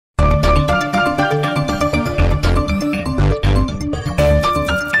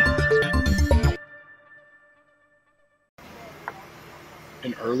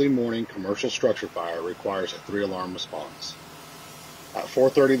early morning commercial structure fire requires a 3-alarm response. At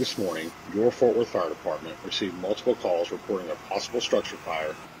 4:30 this morning, your Fort Worth Fire Department received multiple calls reporting a possible structure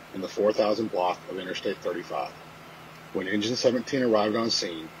fire in the 4000 block of Interstate 35. When Engine 17 arrived on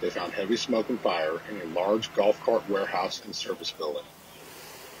scene, they found heavy smoke and fire in a large golf cart warehouse and service building.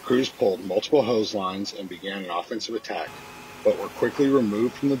 Crews pulled multiple hose lines and began an offensive attack, but were quickly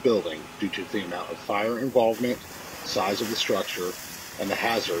removed from the building due to the amount of fire involvement, size of the structure, and the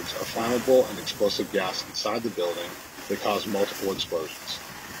hazards of flammable and explosive gas inside the building that caused multiple explosions.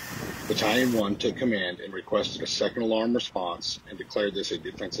 Battalion 1 took command and requested a second alarm response and declared this a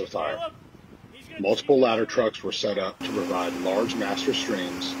defensive fire. Multiple ladder trucks were set up to provide large master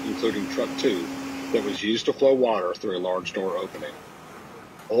streams, including Truck 2, that was used to flow water through a large door opening.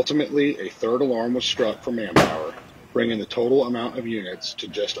 Ultimately, a third alarm was struck for manpower, bringing the total amount of units to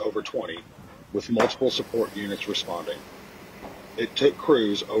just over 20, with multiple support units responding. It took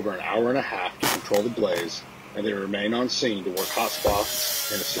crews over an hour and a half to control the blaze, and they remain on scene to work hot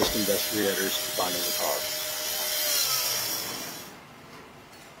spots and assist investigators in finding the cause.